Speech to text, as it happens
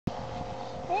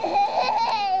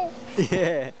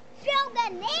Yeah. Through the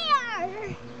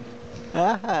air.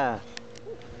 Aha.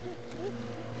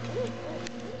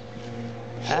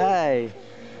 Aye.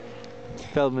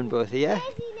 Filming both of you. Daddy,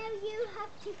 now you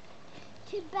have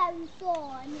to bounce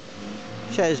on.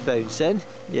 Show's bouncing.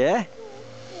 Yeah.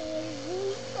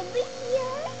 Over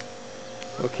here.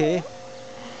 Okay.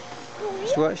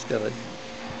 Just watch, Dylan.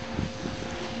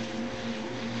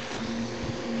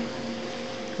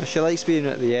 Well, she likes being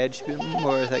at the edge a bit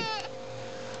more, I think.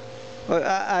 Oh,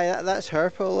 that's her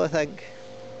pole, I think.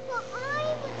 Well,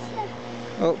 I was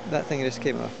Oh, that thing just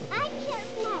came off. I can't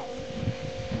fly.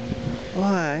 Oh,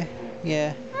 aye.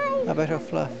 Yeah. A bit of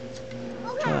fluff.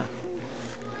 Ah.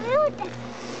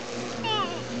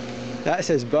 That's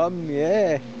his bum,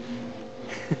 yeah.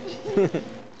 Daddy,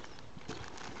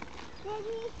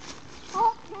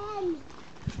 top 10.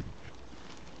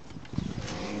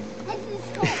 This is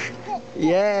top 10.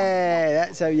 Yeah,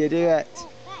 that's how you do it.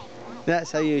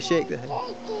 That's how you shake the thing.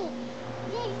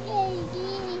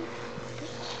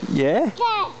 Yeah?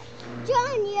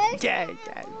 John, you Yeah. said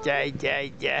stay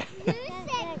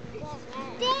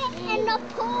in the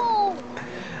pool.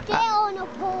 Stay on the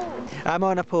pool. I'm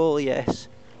on a pole, yes.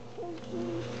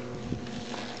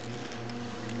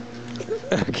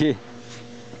 Okay.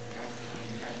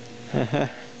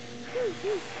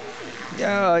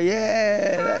 Oh,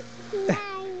 yeah.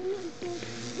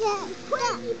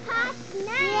 20 past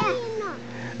 9.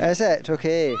 That's it,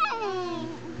 okay.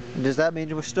 Does that mean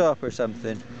we'll stop or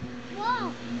something?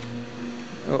 What?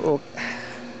 Oh,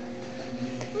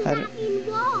 Does that mean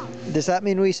what? does that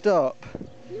mean we stop?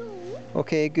 No.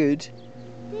 Okay, good.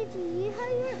 Daddy, you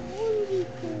have your own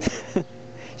vehicle.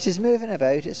 She's moving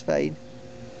about, it's fine.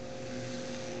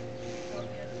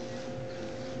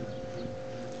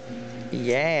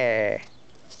 Yeah.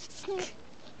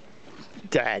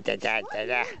 Da da da da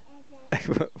da.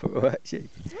 What?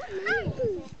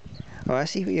 Oh, I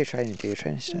see what you're trying to do. You're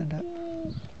trying to stand up.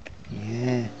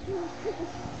 Yeah.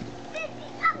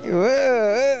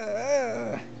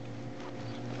 Whoa.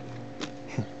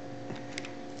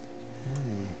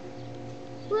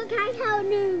 Look, I have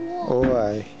new watch. Oh,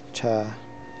 I cha.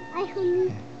 I have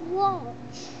new watch.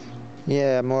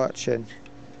 Yeah, I'm watching.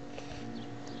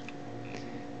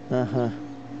 Uh-huh.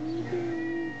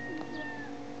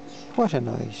 What a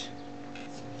noise.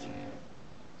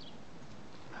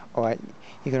 Alright,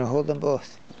 you're going to hold them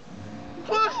both?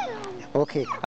 Okay.